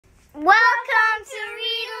Welcome to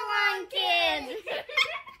Read Along Kids!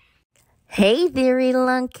 Hey there, Read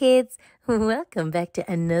Along Kids! Welcome back to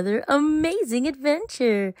another amazing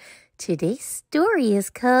adventure. Today's story is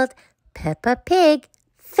called Peppa Pig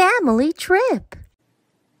Family Trip.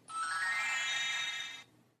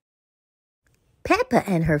 Peppa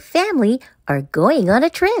and her family are going on a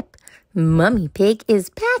trip. Mummy Pig is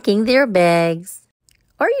packing their bags.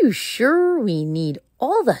 Are you sure we need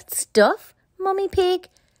all that stuff, Mummy Pig?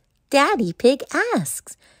 Daddy Pig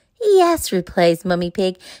asks. Yes, replies Mummy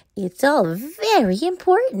Pig. It's all very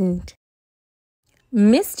important.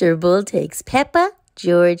 Mr. Bull takes Peppa,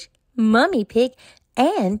 George, Mummy Pig,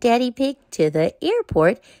 and Daddy Pig to the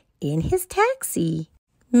airport in his taxi.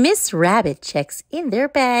 Miss Rabbit checks in their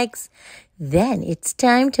bags. Then it's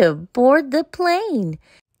time to board the plane.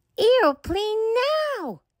 Airplane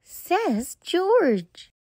now, says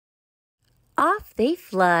George. Off they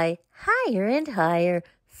fly, higher and higher,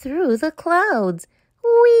 through the clouds.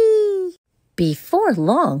 Whee! Before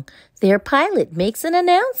long, their pilot makes an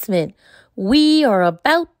announcement. We are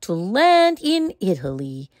about to land in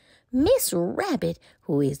Italy. Miss Rabbit,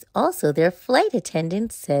 who is also their flight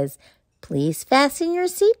attendant, says, please fasten your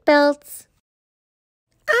seatbelts.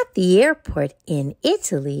 At the airport in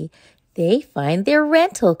Italy, they find their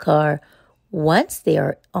rental car. Once they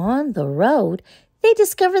are on the road, they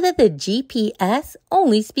discover that the GPS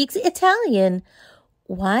only speaks Italian.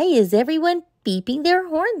 Why is everyone beeping their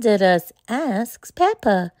horns at us? Asks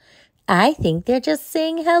Peppa. I think they're just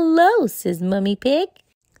saying hello, says Mummy Pig.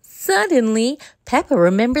 Suddenly, Peppa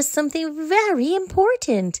remembers something very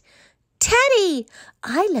important. Teddy!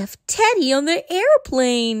 I left Teddy on the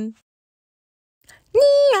airplane.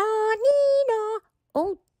 Nina, Nina!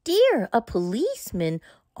 Oh dear, a policeman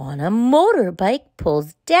on a motorbike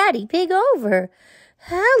pulls Daddy Pig over.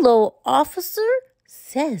 Hello, officer,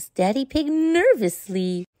 says Daddy Pig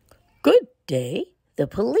nervously. Good day, the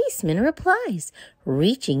policeman replies,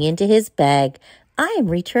 reaching into his bag. I am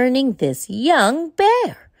returning this young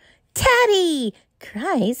bear. Teddy!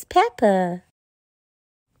 Cries Peppa.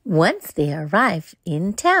 Once they arrive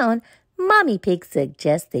in town, Mommy Pig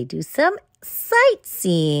suggests they do some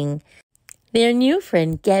sightseeing. Their new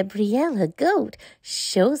friend Gabriella Goat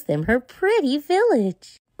shows them her pretty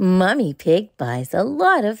village. Mummy Pig buys a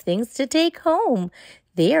lot of things to take home.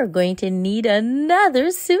 They are going to need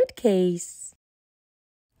another suitcase.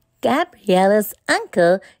 Gabriella's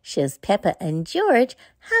uncle shows Peppa and George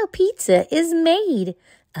how pizza is made.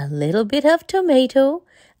 A little bit of tomato,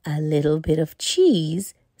 a little bit of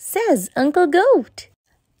cheese, says Uncle Goat.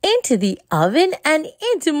 Into the oven and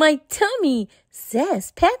into my tummy,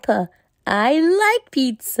 says Peppa. I like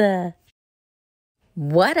pizza.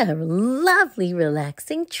 What a lovely,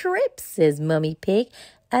 relaxing trip, says Mummy Pig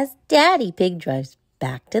as Daddy Pig drives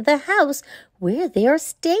back to the house where they are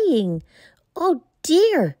staying. Oh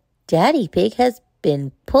dear, Daddy Pig has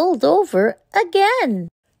been pulled over again.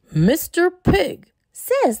 Mr. Pig,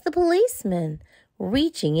 says the policeman,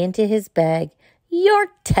 reaching into his bag. You're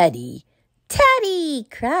Teddy. Teddy,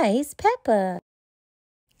 cries Peppa.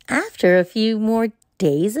 After a few more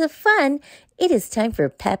days of fun, it is time for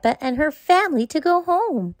Peppa and her family to go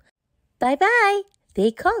home. Bye-bye,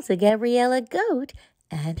 they call to Gabriella Goat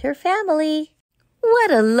and her family.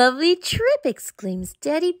 What a lovely trip, exclaims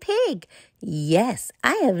Daddy Pig. Yes,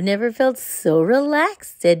 I have never felt so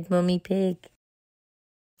relaxed, said Mummy Pig.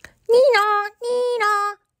 Nina,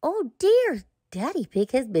 Nina, oh dear, Daddy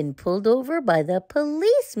Pig has been pulled over by the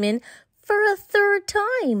policeman for a third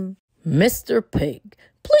time. Mr. Pig,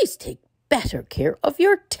 please take better care of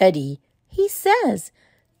your Teddy, he says.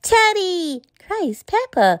 Teddy, cries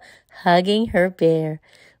Peppa, hugging her bear.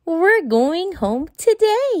 We're going home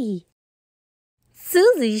today.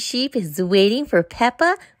 Susie Sheep is waiting for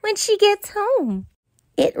Peppa when she gets home.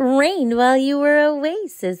 It rained while you were away,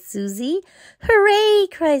 says Susie. Hooray,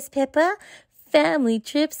 cries Peppa. Family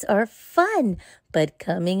trips are fun, but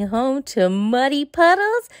coming home to muddy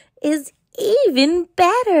puddles is even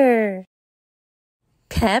better.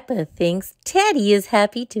 Peppa thinks Teddy is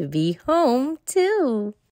happy to be home,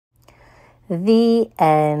 too. The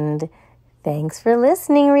end. Thanks for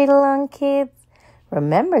listening, Read Along Kids.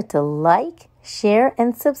 Remember to like, share,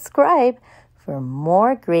 and subscribe for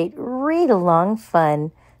more great read-along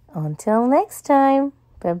fun. Until next time,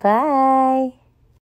 bye-bye.